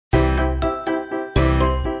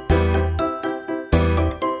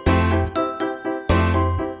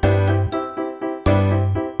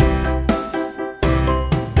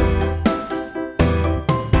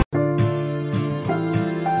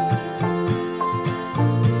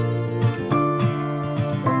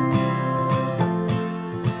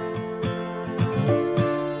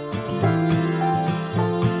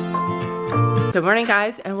Good morning,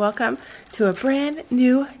 guys, and welcome to a brand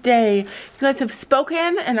new day. You guys have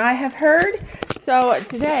spoken and I have heard. So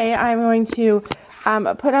today I'm going to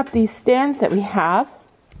put up these stands that we have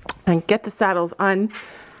and get the saddles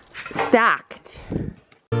unstacked.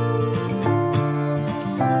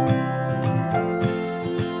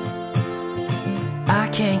 I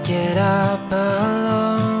can't get up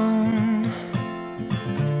alone,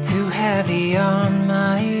 too heavy on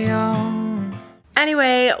my own.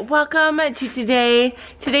 Anyway, welcome to today.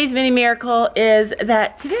 Today's mini miracle is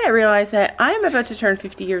that today I realized that I am about to turn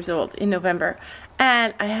 50 years old in November,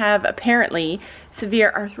 and I have apparently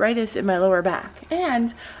severe arthritis in my lower back,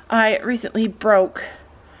 and I recently broke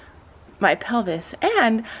my pelvis,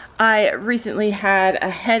 and I recently had a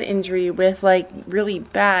head injury with like really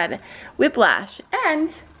bad whiplash,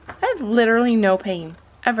 and I have literally no pain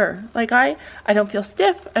ever. Like I don't feel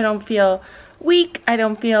stiff, I don't feel weak, I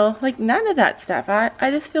don't feel like none of that stuff.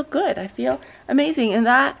 I just feel good. I feel amazing, and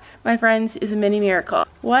that, my friends, is a mini miracle.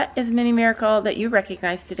 What is a mini miracle that you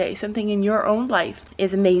recognize today? Something in your own life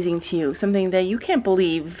is amazing to you, something that you can't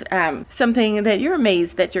believe, something that you're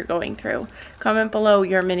amazed that you're going through. Comment below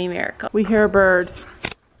your mini miracle. We hear a bird.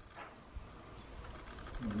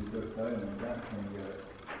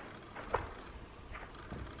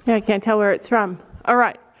 Yeah, I can't tell where it's from. All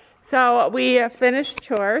right, so we finished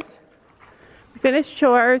chores.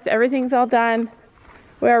 Everything's all done.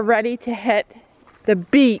 We're ready to hit the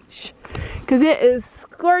beach because it is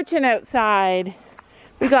scorching outside.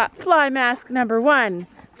 We got fly mask number 1,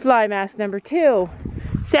 fly mask number 2.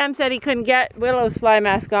 Sam said he couldn't get Willow's fly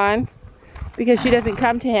mask on because she doesn't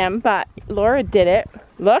come to him, but Laura did it.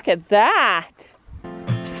 Look at that.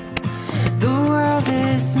 The world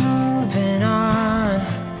is moving on,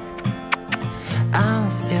 I'm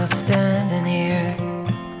still standing here,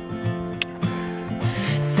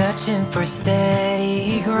 searching for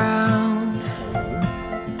steady ground.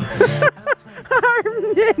 Our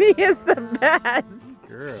Minnie is the best.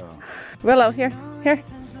 Girl. Willow, here.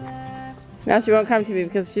 Now she won't come to me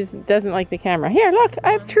because she doesn't like the camera. Here, look,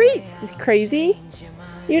 I have treats. It's crazy.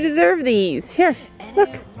 You deserve these. Here, look.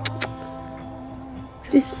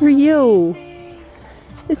 Just for you.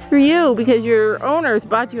 It's for you because your owners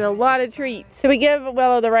bought you a lot of treats. So we give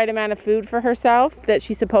Willow the right amount of food for herself that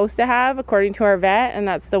she's supposed to have according to our vet, and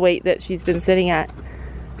that's the weight that she's been sitting at.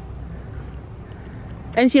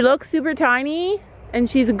 And she looks super tiny, and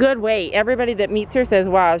she's a good weight. Everybody that meets her says,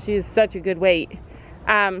 wow, she is such a good weight.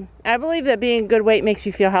 I believe that being a good weight makes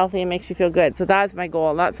you feel healthy and makes you feel good. So that's my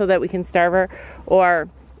goal, not so that we can starve her or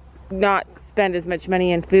not spend as much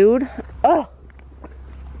money in food. Oh,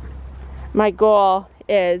 my goal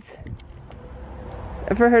is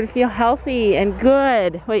for her to feel healthy and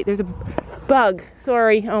good. Wait, there's a bug.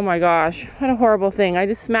 Sorry. Oh my gosh. What a horrible thing. I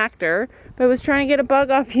just smacked her, but I was trying to get a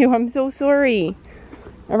bug off you. I'm so sorry.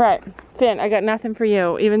 All right, Finn, I got nothing for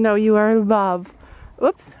you, even though you are love.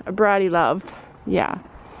 Whoops, a bratty love. Yeah.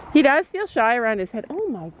 He does feel shy around his head. Oh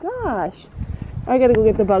my gosh. I gotta go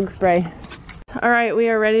get the bug spray. All right, we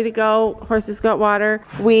are ready to go. Horses got water.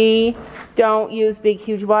 We don't use big,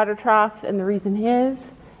 huge water troughs, and the reason is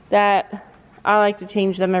that I like to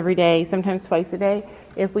change them every day, sometimes twice a day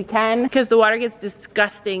if we can, because the water gets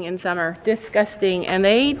disgusting in summer. Disgusting, and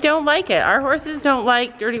they don't like it. Our horses don't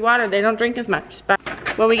like dirty water. They don't drink as much, but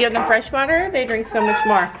when we give them fresh water, they drink so much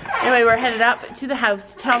more. Anyway, we're headed up to the house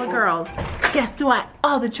to tell the girls, guess what?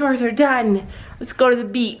 All the chores are done. Let's go to the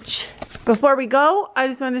beach. Before we go, I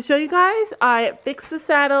just wanted to show you guys, I fixed the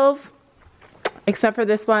saddles, except for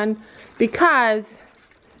this one, because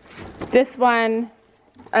this one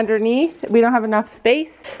underneath, we don't have enough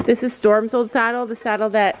space. This is Storm's old saddle, the saddle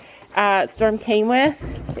that Storm came with.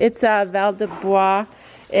 It's a Val de Bois.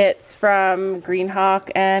 It's from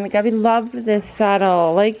Greenhawk, and Gabby loved this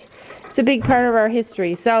saddle. Like, it's a big part of our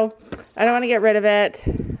history, so I don't want to get rid of it.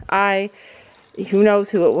 Who knows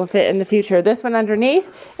who it will fit in the future. This one underneath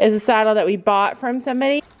is a saddle that we bought from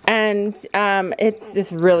somebody, and it's just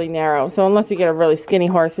really narrow. So unless we get a really skinny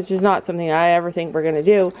horse, which is not something I ever think we're going to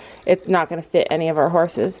do, it's not going to fit any of our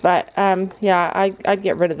horses. But yeah, I'd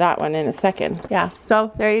get rid of that one in a second. Yeah,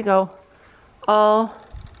 so there you go. All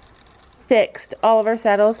fixed. All of our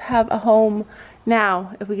saddles have a home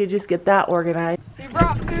now. If we could just get that organized. We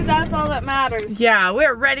brought food, that's all that matters. Yeah,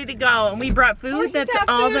 we're ready to go, and we brought food. That's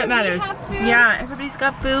all that matters. Yeah, everybody's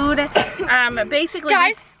got food. Basically,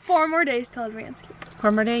 guys, 4 more days till advance camp.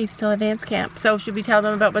 4 more days till advance camp. So should we tell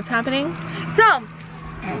them about what's happening? So,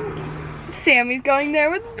 Sammy's going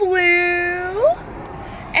there with Blue,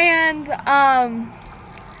 and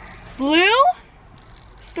Blue,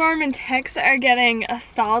 Storm, and Tex are getting a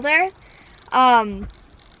stall there.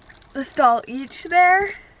 A stall each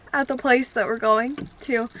there. at the place that we're going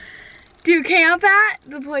to do camp at,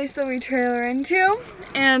 the place that we trailer into,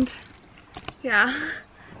 and yeah,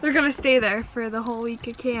 they're gonna stay there for the whole week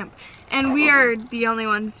of camp. And we are the only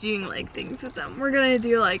ones doing like things with them. We're gonna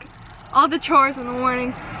do like all the chores in the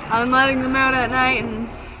morning and letting them out at night and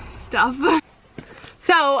stuff.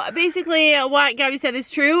 So basically what Gabby said is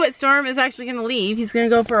true. Storm is actually gonna leave. He's gonna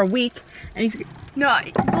go for a week and he's No,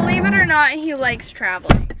 believe it or not, he likes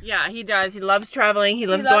traveling. Yeah, he does. He loves traveling. He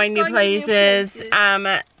loves going new places.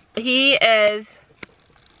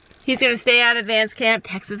 He's gonna stay at advanced camp.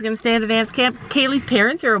 Tex is gonna stay at advanced camp. Kaylee's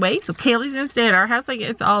parents are away, so Kaylee's gonna stay at our house. Like,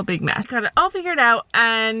 it's all a big mess. Got it all figured out.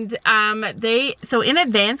 And so in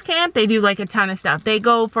advanced camp, they do like a ton of stuff. They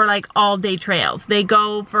go for like all day trails. They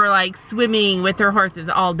go for like swimming with their horses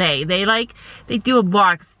all day. They do a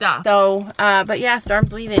lot of stuff. So, but yeah,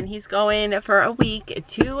 Storm's leaving. He's going for a week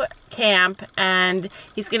to camp, and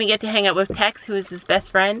he's gonna get to hang out with Tex, who is his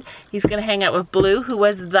best friend. He's gonna hang out with Blue, who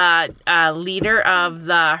was the leader of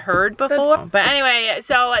the herd before. But anyway,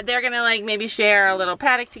 so they're gonna like maybe share a little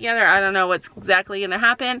paddock together. I don't know what's exactly gonna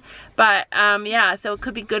happen, but yeah, so it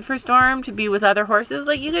could be good for Storm to be with other horses.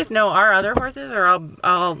 Like, you guys know, our other horses are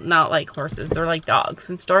all not like horses, they're like dogs,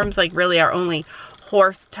 and Storm's like really our only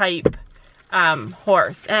horse type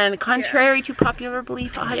horse. And contrary to popular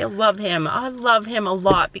belief, I love him. I love him a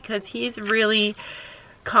lot because he's really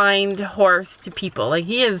kind horse to people. Like,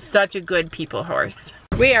 he is such a good people horse.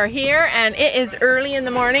 We are here and it is early in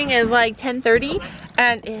the morning. It's like 10:30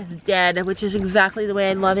 and it is dead, which is exactly the way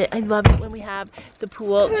I love it. I love it when we have the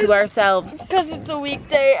pool to ourselves. Because it's a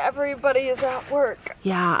weekday, everybody is at work.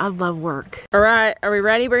 Yeah, I love work. All right, are we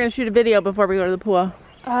ready? We're gonna shoot a video before we go to the pool.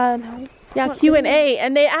 No. Yeah, Q&A,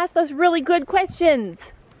 and they asked us really good questions.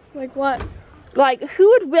 Like what? Like, who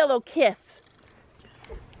would Willow kiss?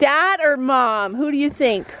 Dad or Mom? Who do you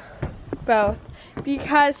think? Both.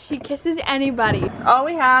 Because she kisses anybody. All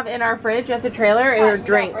we have in our fridge at the trailer are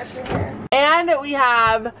drinks. And we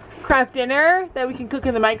have craft dinner that we can cook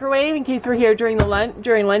in the microwave in case we're here during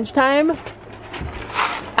lunchtime.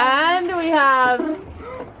 And we have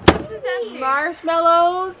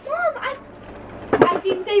marshmallows. Mom, I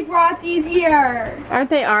think they brought these here. Aren't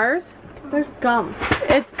they ours? There's gum.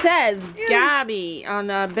 It says Gabby on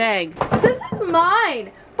the bag. This is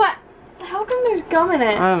mine, but how come there's gum in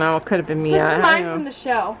it? I don't know. It could have been me. This is mine from the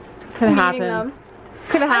show. Could have happened.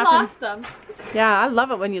 Could have happened. I lost them. Yeah, I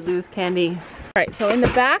love it when you lose candy. All right, so in the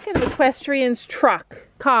back of the equestrian's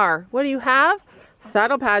car, what do you have?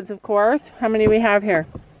 Saddle pads, of course. How many do we have here?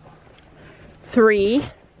 3.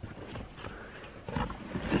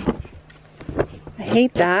 I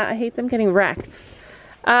hate that. I hate them getting wrecked.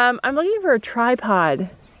 I'm looking for a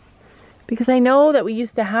tripod because I know that we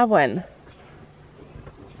used to have one.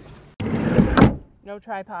 No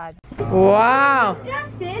tripod. Wow.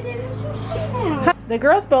 The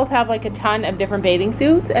girls both have like a ton of different bathing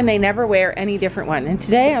suits and they never wear any different one. And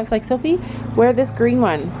today I was like, Sophie, wear this green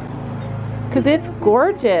one because it's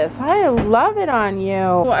gorgeous. I love it on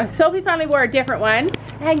you. Sophie finally wore a different one,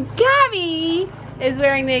 and Gabby is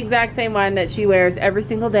wearing the exact same one that she wears every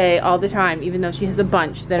single day, all the time, even though she has a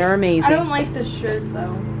bunch that are amazing. I don't like this shirt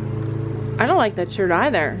though. I don't like that shirt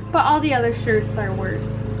either. But all the other shirts are worse,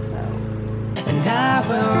 so. And I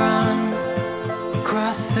will run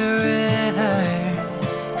across the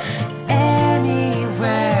rivers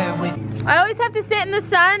anywhere with. I always have to sit in the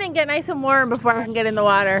sun and get nice and warm before I can get in the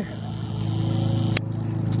water.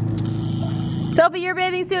 Sophie, your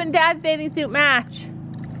bathing suit and Dad's bathing suit match.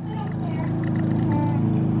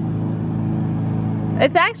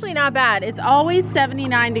 It's actually not bad. It's always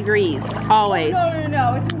 79 degrees. Always.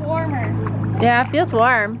 No. It's warmer. Yeah, it feels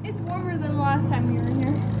warm. It's warmer than the last time you were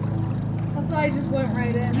here. That's why I just went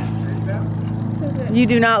right in. You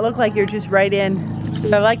do not look like you're just right in.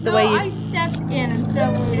 I like the way you... I stepped in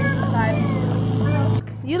instead of waiting inside.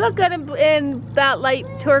 You look good in that light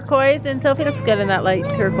turquoise, and Sophie looks good in that light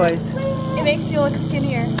turquoise. It makes you look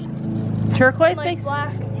skinnier. Turquoise Like makes...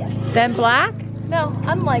 black. Then black? No,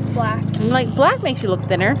 unlike black. Like black makes you look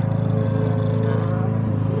thinner.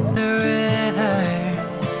 The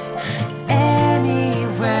rivers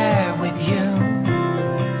anywhere with you.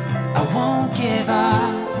 I won't give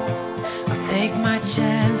up. I'll take my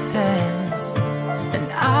chances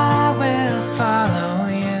and I will follow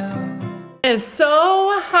you. It is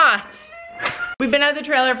so hot. We've been at the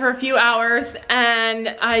trailer for a few hours, and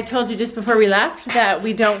I told you just before we left that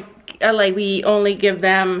we don't, we only give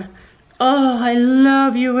them, oh, I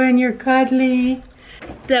love you when you're cuddly.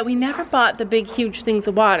 That we never bought the big, huge things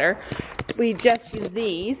of water. We just use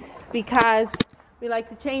these because we like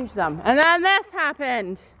to change them. And then this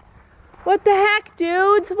happened. What the heck,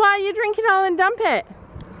 dudes? Why are you drinking all and dump it?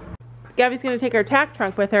 Gabby's gonna take our tack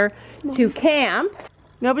trunk with her to camp.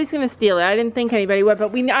 Nobody's gonna steal it. I didn't think anybody would,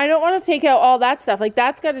 but I don't want to take out all that stuff. Like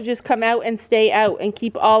that's got to just come out and stay out and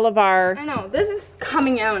keep all of our. I know this is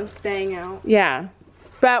coming out and staying out. Yeah,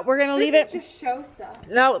 but we're gonna leave it. This is just show stuff.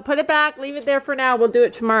 No, put it back. Leave it there for now. We'll do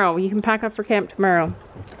it tomorrow. You can pack up for camp tomorrow.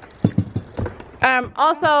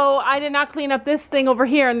 Also, I did not clean up this thing over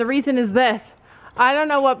here, and the reason is this. I don't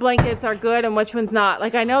know what blankets are good and which one's not.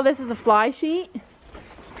 Like I know this is a fly sheet,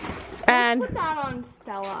 and Let's put that on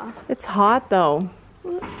Stella. it's hot though.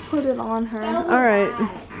 Let's put it on her. All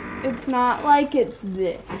right. It's not like it's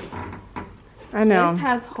this. I know. This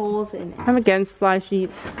has holes in it. I'm against fly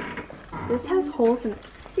sheets. This has holes in it.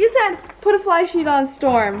 You said put a fly sheet on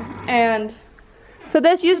Storm, and So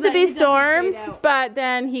this used to that be he doesn't Storm's, fade out. but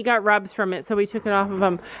then he got rubs from it, so we took it off of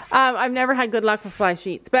him. I've never had good luck with fly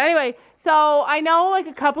sheets. But anyway, so I know like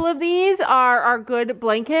a couple of these are good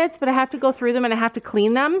blankets, but I have to go through them and I have to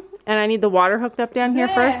clean them. And I need the water hooked up down here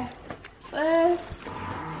first.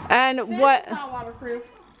 And what? It's not waterproof.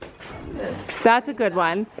 This. That's a good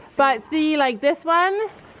one. But see, like this one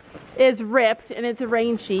is ripped, and it's a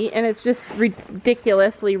rain sheet, and it's just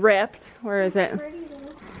ridiculously ripped. Where is it?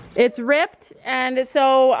 It's ripped, and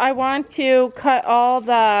so I want to cut all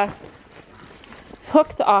the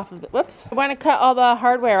hooks off of it. Whoops. I want to cut all the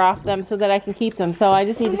hardware off them so that I can keep them. So I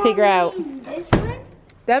just need to figure out. This one?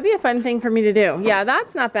 That'd be a fun thing for me to do. Yeah,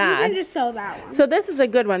 that's not You bad. can just sew that one. So this is a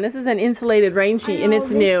good one. This is an insulated rain sheet, and know, it's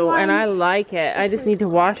this new, one- and I like it. I just need to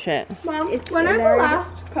wash it. Mom, It's when are in the there.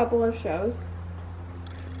 last couple of shows?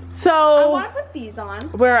 I So want to put these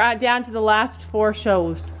on. we're down to the last 4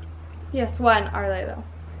 shows. Yes, when are they though?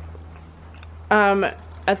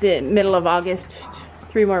 At the middle of August,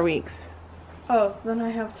 3 more weeks. Oh, so then I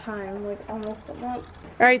have time, like almost a month.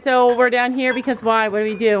 All right, so we're down here because why? What do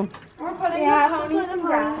we do? We're putting We the have to ponies put in the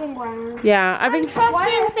grass. ponies in grass. Yeah, I've been.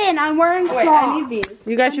 Trust Finn, I'm wearing Oh, wait, Crocs. I need these.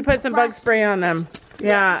 You guys should put some bug spray on them.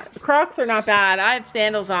 Yeah, Crocs are not bad. I have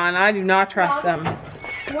sandals on. I do not trust them.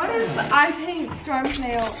 What if I paint Storm's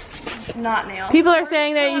nails, not nails? People are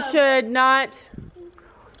saying that you should not.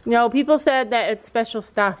 No, people said that it's special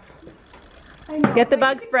stuff. I know, Get the but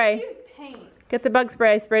bug you can spray. use paint. Get the bug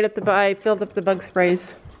spray. I sprayed up I filled up the bug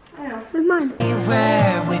sprays. I know. Where's mine?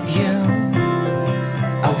 Anywhere with you,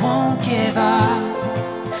 I won't give up.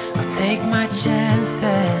 I'll take my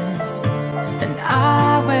chances, and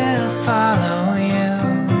I will follow you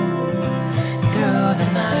through the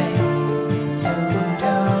night.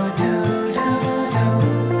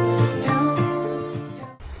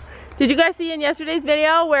 Did you guys see in yesterday's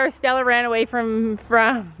video where Stella ran away from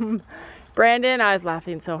Brandon? I was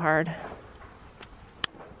laughing so hard.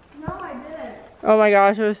 No, I didn't. Oh my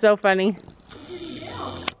gosh, it was so funny. What did you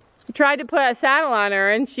do? He tried to put a saddle on her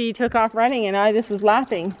and she took off running, and I just was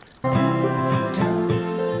laughing. I'll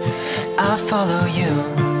follow you.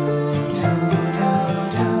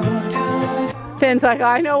 Finn's like,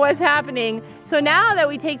 I know what's happening. So now that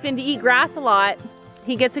we take Finn to eat grass a lot,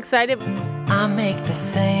 he gets excited. I make the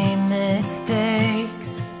same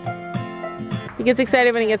mistakes. He gets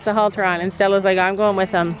excited when he gets the halter on, and Stella's like, I'm going with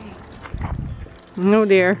him. Oh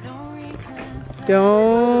dear.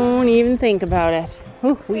 Don't even think about it.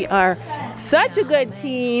 Whew, we are such a good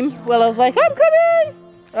team. Willow's like, I'm coming.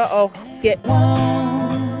 Uh-oh, get.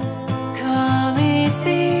 Won't come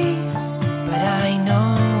easy, but I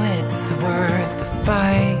know it's worth the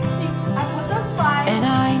fight. I put the fly And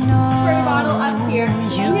I know spray bottle up here.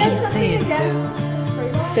 you can see it too.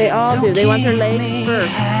 They all So do. They want their keep legs me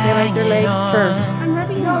first. They like their legs hanging first. on, I'm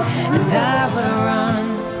rubbing those. and I will run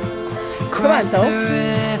across Tho. the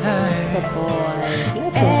river, Good boy.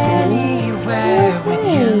 anywhere with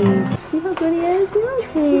you. See how good he is? You're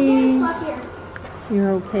okay. Up here.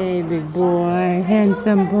 You're okay, big boy.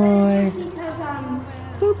 Handsome boy.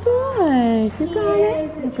 Because, Good boy. You got it.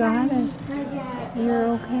 You got it. I You're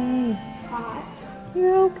okay. get hot.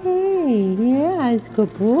 You're okay. Yes,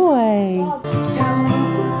 good boy.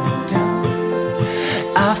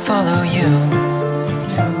 I'll follow you.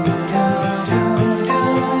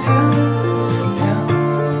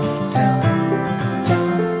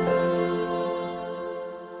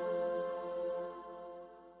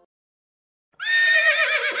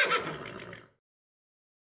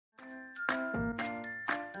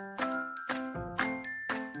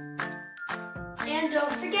 And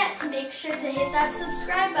don't forget to make sure to hit that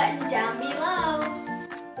subscribe button down below.